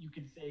 you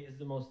could say, is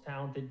the most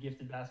talented,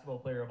 gifted basketball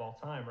player of all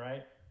time,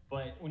 right?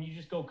 But when you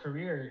just go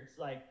career,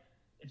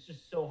 it's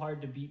just so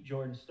hard to beat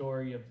Jordan's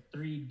story of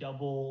 2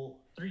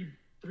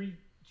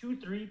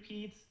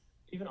 3-peats,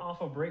 even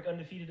off a break,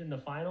 undefeated in the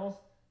finals.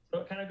 So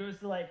it kind of goes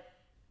to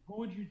who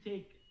would you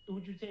take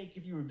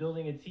if you were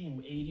building a team,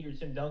 AD or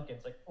Tim Duncan?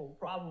 It's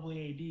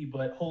probably AD,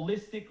 but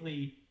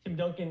holistically, Tim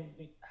Duncan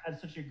had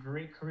such a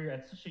great career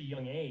at such a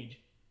young age.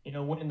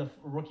 Win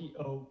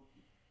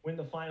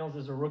the finals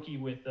as a rookie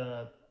with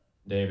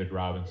David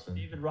Robinson.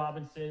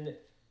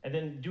 And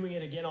then doing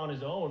it again on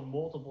his own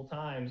multiple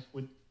times.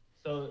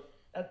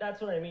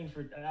 That's what I mean.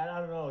 I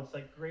don't know. It's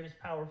like greatest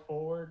power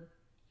forward.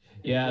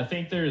 Yeah, I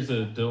think there's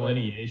a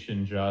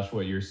delineation, Josh,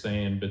 what you're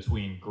saying,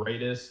 between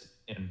greatest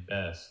and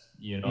best.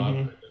 I've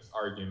heard this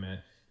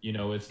argument.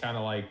 It's kind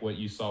of like what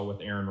you saw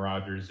with Aaron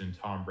Rodgers and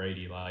Tom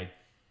Brady. Like,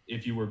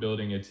 if you were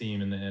building a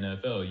team in the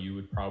NFL, you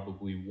would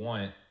probably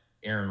want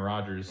Aaron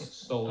Rodgers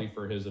solely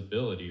for his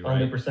ability,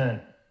 right?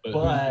 100%.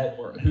 But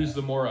who's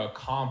the more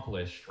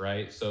accomplished,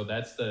 right? So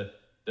that's the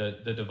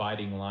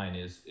dividing line.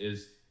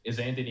 Is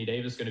Anthony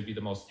Davis going to be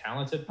the most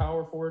talented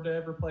power forward to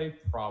ever play?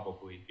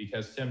 Probably,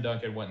 because Tim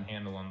Duncan wasn't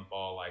handling the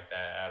ball like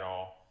that at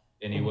all,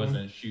 and he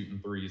wasn't shooting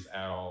threes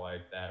at all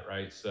like that,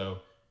 right? So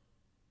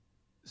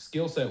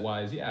skill set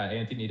wise, yeah,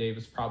 Anthony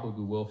Davis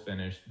probably will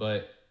finish,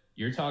 but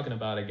you're talking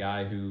about a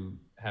guy who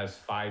has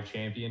 5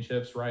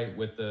 championships, right,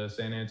 with the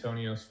San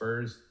Antonio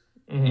Spurs,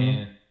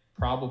 and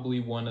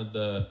probably one of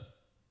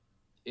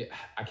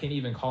I can't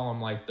even call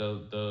him like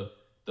the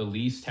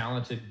least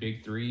talented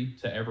big three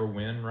to ever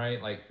win,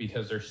 right? Like,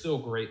 because they're still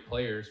great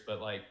players,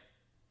 but like,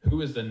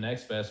 who is the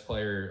next best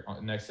player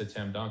next to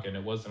Tim Duncan?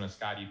 It wasn't a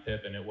Scottie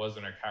Pippen. It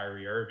wasn't a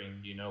Kyrie Irving.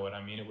 You know what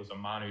I mean? It was a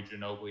Manu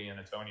Ginobili and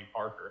a Tony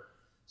Parker.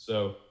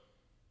 So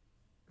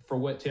for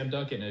what Tim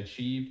Duncan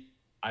achieved,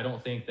 I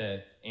don't think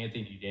that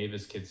Anthony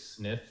Davis could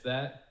sniff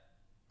that.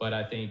 But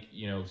I think,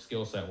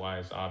 skill set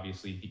wise,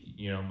 obviously,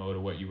 Mo, to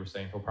what you were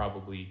saying, he'll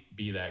probably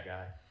be that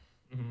guy.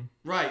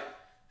 Right.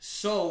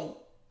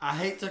 So I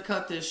hate to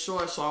cut this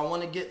short, so I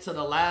want to get to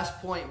the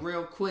last point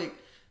real quick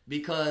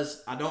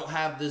because I don't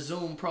have the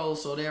Zoom Pro,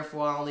 so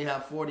therefore I only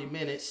have 40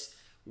 minutes.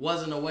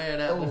 Wasn't aware of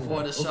that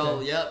before the show.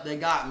 Okay. Yep, they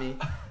got me.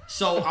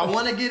 So I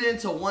want to get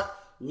into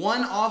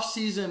one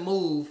off-season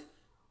move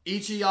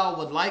each of y'all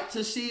would like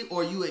to see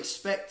or you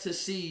expect to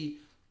see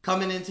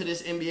coming into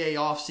this NBA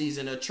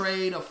offseason. A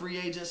trade, a free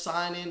agent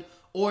signing,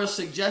 or a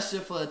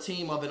suggestion for a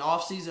team of an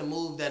offseason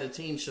move that a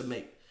team should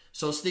make.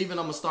 So, Steven,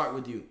 I'm going to start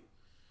with you.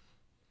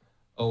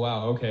 Oh,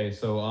 wow. Okay.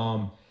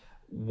 So,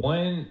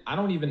 one, I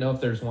don't even know if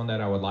there's one that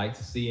I would like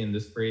to see, and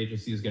this free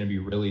agency is going to be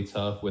really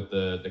tough with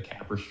the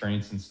cap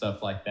restraints and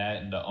stuff like that,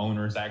 and the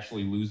owners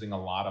actually losing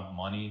a lot of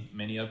money,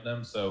 many of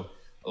them. So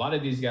a lot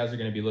of these guys are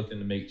going to be looking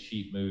to make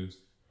cheap moves.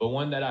 But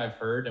one that I've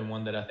heard and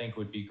one that I think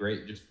would be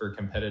great just for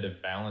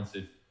competitive balance,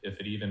 if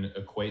it even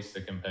equates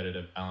to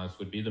competitive balance,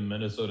 would be the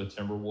Minnesota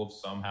Timberwolves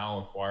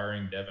somehow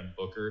acquiring Devin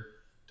Booker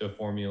to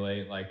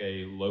formulate like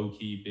a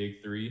low-key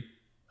big three.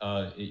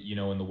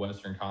 In the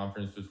Western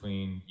Conference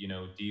between,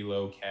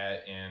 D'Lo,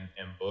 Cat, and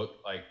Book,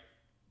 like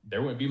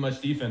there wouldn't be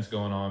much defense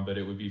going on, but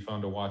it would be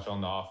fun to watch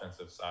on the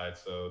offensive side.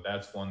 So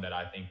that's one that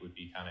I think would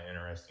be kind of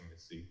interesting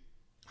to see.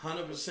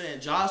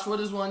 100%. Josh, what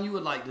is one you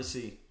would like to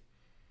see?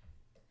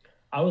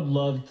 I would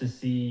love to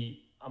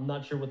see, I'm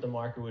not sure what the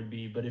market would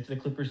be, but if the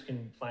Clippers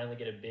can finally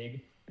get a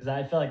big, because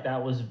I feel like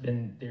that was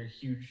been their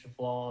huge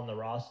flaw on the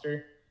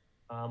roster.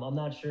 I'm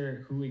not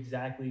sure who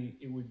exactly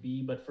it would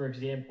be, but for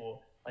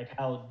example, like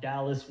how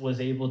Dallas was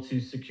able to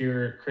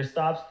secure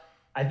Kristaps.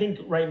 I think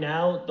right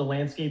now the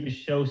landscape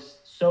is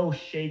so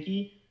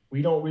shaky.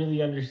 We don't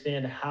really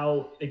understand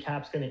how the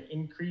cap's going to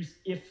increase,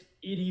 if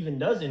it even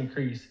does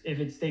increase, if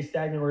it stays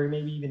stagnant or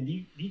maybe even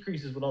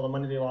decreases with all the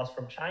money they lost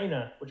from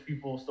China, which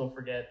people still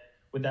forget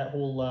with that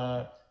whole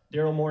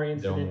Daryl Morey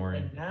incident.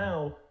 And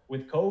now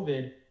with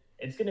COVID,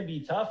 it's going to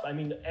be tough. I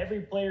mean,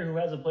 every player who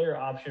has a player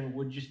option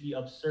would just be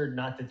absurd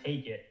not to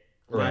take it.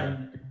 Right.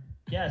 And,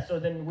 yeah, so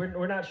then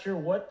we're not sure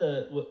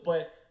but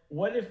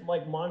what if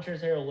like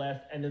Montrezl Harrell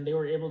left and then they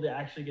were able to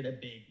actually get a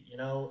big,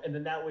 and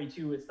then that way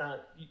too, it's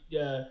not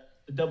the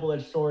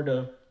double-edged sword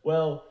of,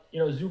 well,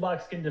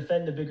 Zubac can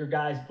defend the bigger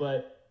guys,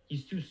 but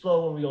he's too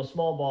slow when we go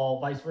small ball,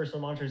 vice versa.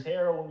 Montrezl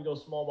Harrell, when we go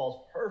small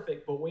ball, is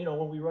perfect, but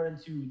when we run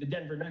into the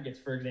Denver Nuggets,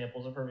 for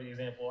example, is a perfect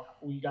example.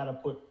 We got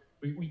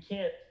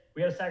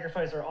to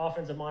sacrifice our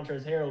offense of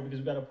Montrezl Harrell because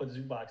we got to put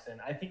Zubac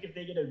in. I think if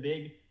they get a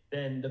big,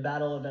 then the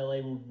Battle of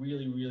LA will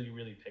really, really,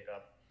 really pick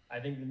up.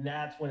 I think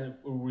that's when it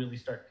will really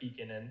start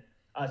peaking. And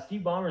Steve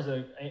Ballmer's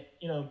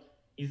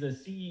he's a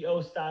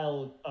CEO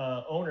style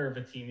owner of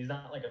a team. He's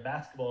not like a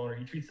basketball owner.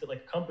 He treats it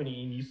like a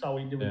company, and you saw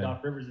what he did with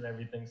Doc Rivers and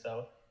everything.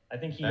 So I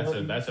think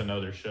that's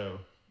another show.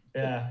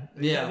 Yeah.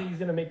 I think he's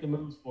gonna make the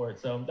moves for it.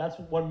 So that's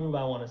one move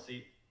I want to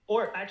see.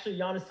 Or actually,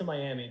 Giannis to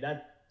Miami.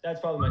 That's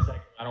probably my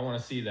second. I don't want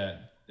to see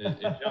that.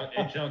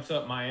 It junks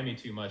up Miami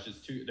too much.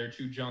 They're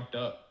too junked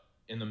up.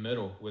 In the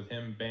middle with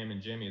him, Bam,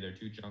 and Jimmy, they're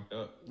too junked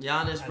up.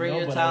 Giannis, bring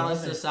your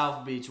talents to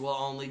South Beach. We'll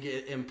only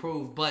get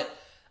improved. But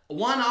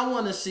one I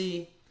want to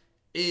see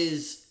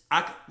is,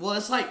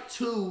 it's like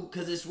two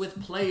because it's with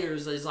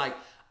players. It's like,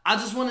 I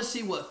just want to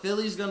see what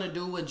Philly's going to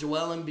do with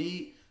Joel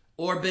Embiid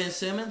or Ben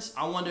Simmons.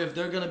 I wonder if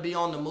they're going to be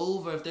on the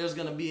move or if there's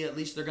going to be, at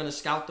least they're going to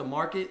scout the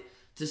market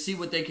to see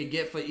what they could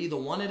get for either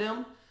one of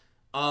them.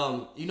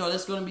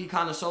 That's going to be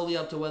kind of solely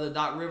up to whether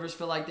Doc Rivers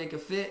feel like they could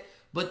fit.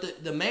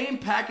 But the main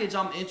package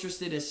I'm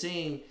interested in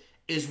seeing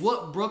is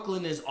what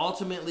Brooklyn is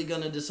ultimately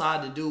going to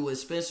decide to do with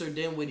Spencer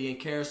Dinwiddie and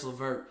Karis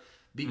LeVert.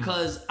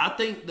 Because I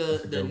think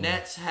the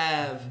Nets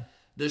have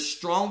the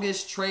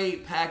strongest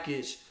trade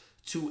package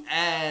to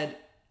add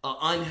an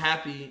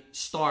unhappy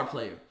star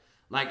player.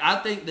 Like, I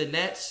think the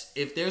Nets,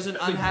 if there's an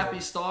unhappy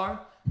star,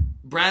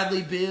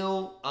 Bradley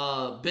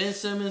Beal, Ben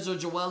Simmons or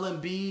Joel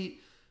Embiid,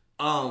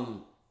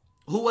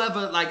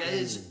 whoever, like,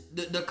 is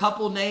the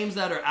couple names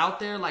that are out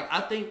there, like,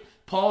 I think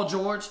Paul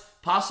George,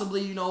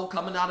 possibly, you know,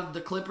 coming out of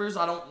the Clippers,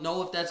 I don't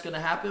know if that's going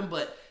to happen,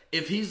 but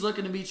if he's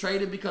looking to be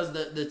traded because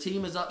the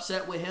team is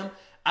upset with him,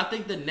 I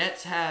think the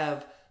Nets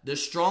have the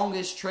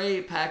strongest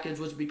trade package,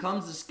 which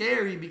becomes the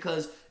scary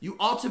because you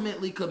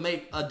ultimately could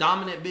make a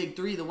dominant big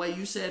three the way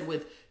you said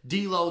with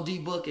D'Lo,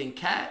 D-Book, and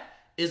Cat.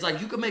 Is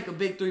like you could make a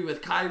big three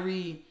with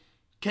Kyrie,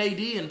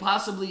 KD, and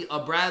possibly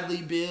a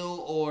Bradley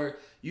Beal or,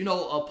 you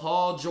know, a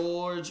Paul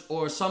George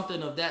or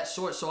something of that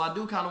sort. So I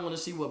do kind of want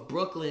to see what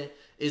Brooklyn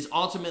is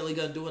ultimately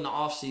going to do in the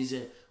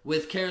offseason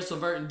with Karis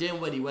LeVert and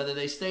Dinwiddie, whether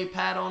they stay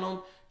pat on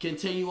them,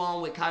 continue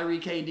on with Kyrie,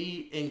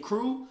 KD, and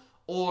crew,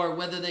 or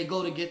whether they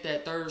go to get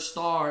that third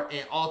star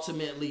and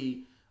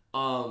ultimately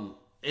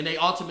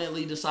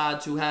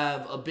decide to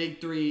have a big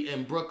three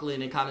in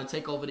Brooklyn and kind of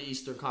take over the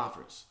Eastern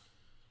Conference.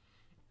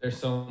 There's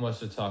so much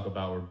to talk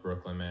about with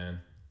Brooklyn, man.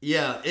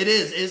 Yeah, it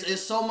is.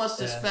 It's so much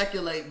to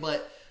speculate,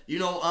 but, you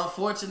know,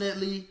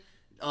 unfortunately,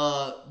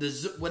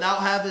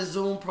 without having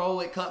Zoom Pro,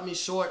 it cut me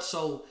short.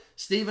 So,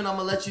 Steven, I'm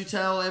going to let you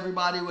tell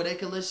everybody where they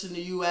can listen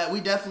to you at. We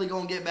definitely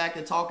going to get back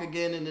and talk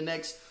again in the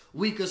next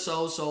week or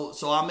so.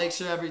 So I'll make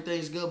sure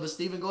everything's good. But,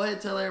 Steven, go ahead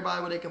and tell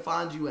everybody where they can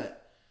find you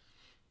at.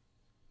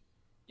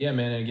 Yeah,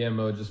 man. And again,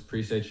 Mo, just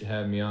appreciate you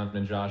having me on.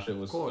 And Josh, it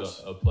was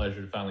a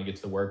pleasure to finally get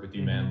to work with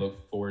you, man.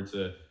 Look forward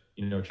to,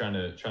 you know, trying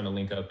to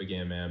link up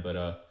again, man. But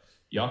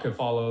y'all can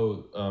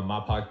follow my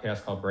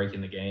podcast called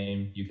Breaking the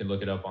Game. You can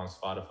look it up on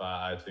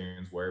Spotify,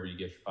 iTunes, wherever you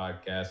get your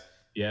podcast.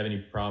 If you have any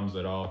problems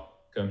at all,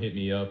 come hit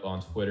me up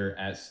on Twitter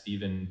at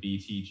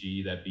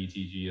StevenBTG. That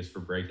BTG is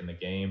for Breaking the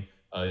Game.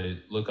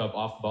 Look up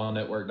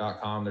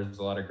offtheballnetwork.com. There's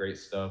a lot of great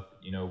stuff.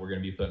 You know, we're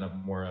going to be putting up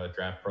more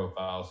draft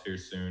profiles here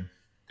soon.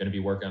 Going to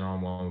be working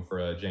on one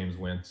for James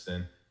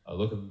Winston.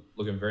 Looking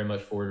very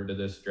much forward to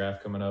this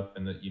draft coming up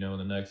in the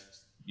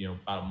next,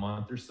 about a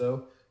month or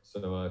so.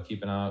 So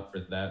keep an eye out for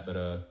that.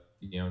 But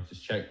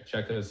just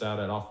check us out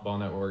at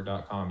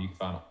offtheballnetwork.com. You can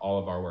find all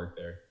of our work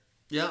there.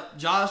 Yep.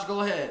 Josh, go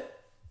ahead.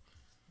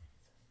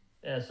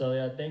 Yeah,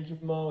 so thank you,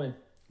 Mo. And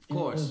of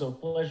course. It was a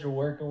pleasure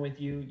working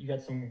with you. You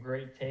got some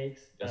great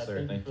takes. Yes,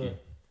 sir. Thank you.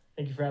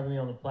 Thank you for having me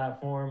on the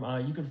platform.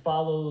 You can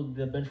follow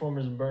the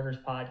Benchwarmers and Burners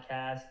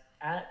podcast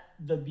at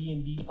the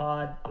B&B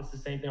Pod. It's the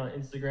same thing on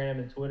Instagram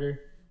and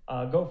Twitter.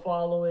 Go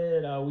follow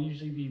it. We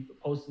usually be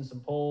posting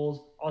some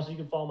polls. Also, you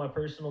can follow my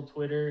personal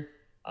Twitter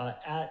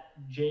at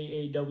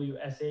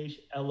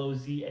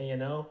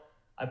JAWSHLOZANO.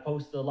 I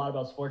post a lot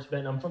about sports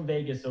betting. I'm from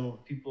Vegas, so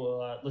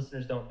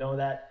listeners don't know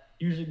that.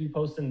 Usually be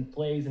posting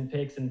plays and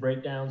picks and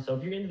breakdowns. So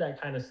if you're into that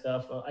kind of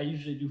stuff, I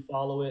usually do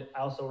follow it.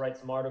 I also write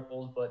some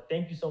articles, but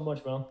thank you so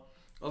much, Mel.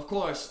 Of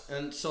course.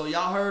 And so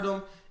y'all heard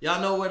them.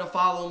 Y'all know where to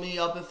follow me,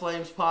 Up in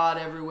Flames Pod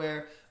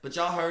everywhere. But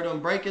y'all heard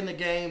them. Breaking the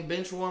Game,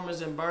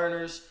 Benchwarmers and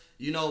Burners.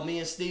 You know, me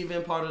and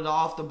Steven, part of the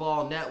Off the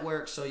Ball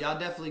Network. So y'all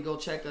definitely go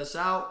check us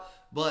out.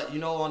 But,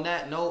 on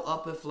that note,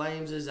 Up in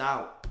Flames is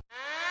out.